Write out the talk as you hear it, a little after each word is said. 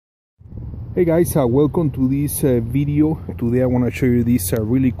Hey guys, welcome to this video. Today I want to show you this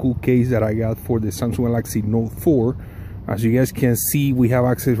really cool case that I got for the Samsung Galaxy Note 4. As you guys can see, we have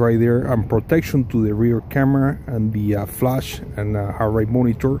access right there and protection to the rear camera and the flash and heart rate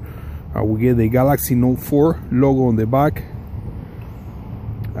monitor. We get the Galaxy Note 4 logo on the back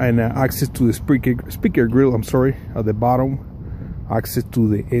and access to the speaker grill, at the bottom. Access to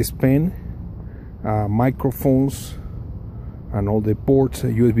the S Pen, microphones, and all the ports,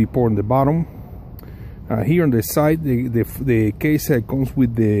 USB port on the bottom. Here on the side, the case comes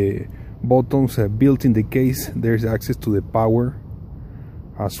with the buttons built in the case. There's access to the power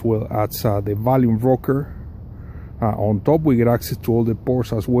as well as the volume rocker. On top we get access to all the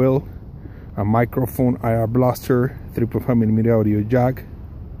ports as well, a microphone, IR blaster, 3.5mm audio jack.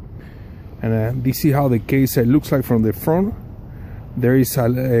 And this is how the case looks like from the front. There is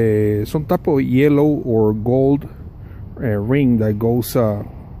some type of yellow or gold ring that goes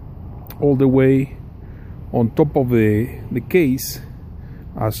all the way on top of the case,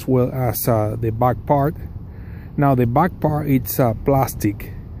 as well as the back part. Now the back part, it's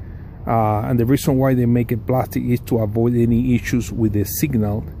plastic, and the reason why they make it plastic is to avoid any issues with the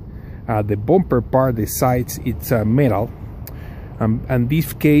signal. The bumper part, the sides, it's metal, and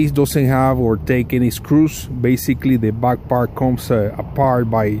this case doesn't have or take any screws. Basically the back part comes apart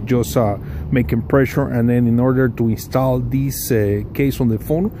by just making pressure, and then in order to install this case on the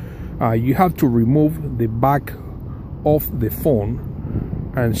phone, you have to remove the back of the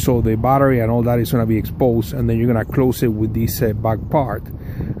phone, and so the battery and all that is going to be exposed, and then you're going to close it with this back part.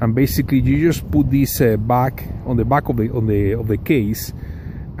 And basically you just put this back on the back of the case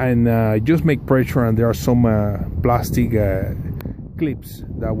and just make pressure, and there are some plastic clips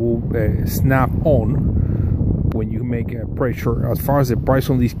that will snap on when you make pressure. As far as the price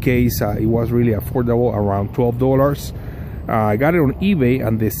on this case, it was really affordable, around $12. I got it on eBay,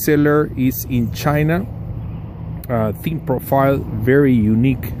 and the seller is in China. Thin profile, very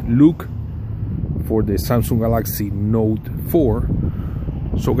unique look for the Samsung Galaxy Note 4.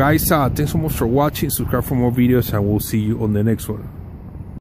 So guys, thanks so much for watching. Subscribe for more videos, and we'll see you on the next one.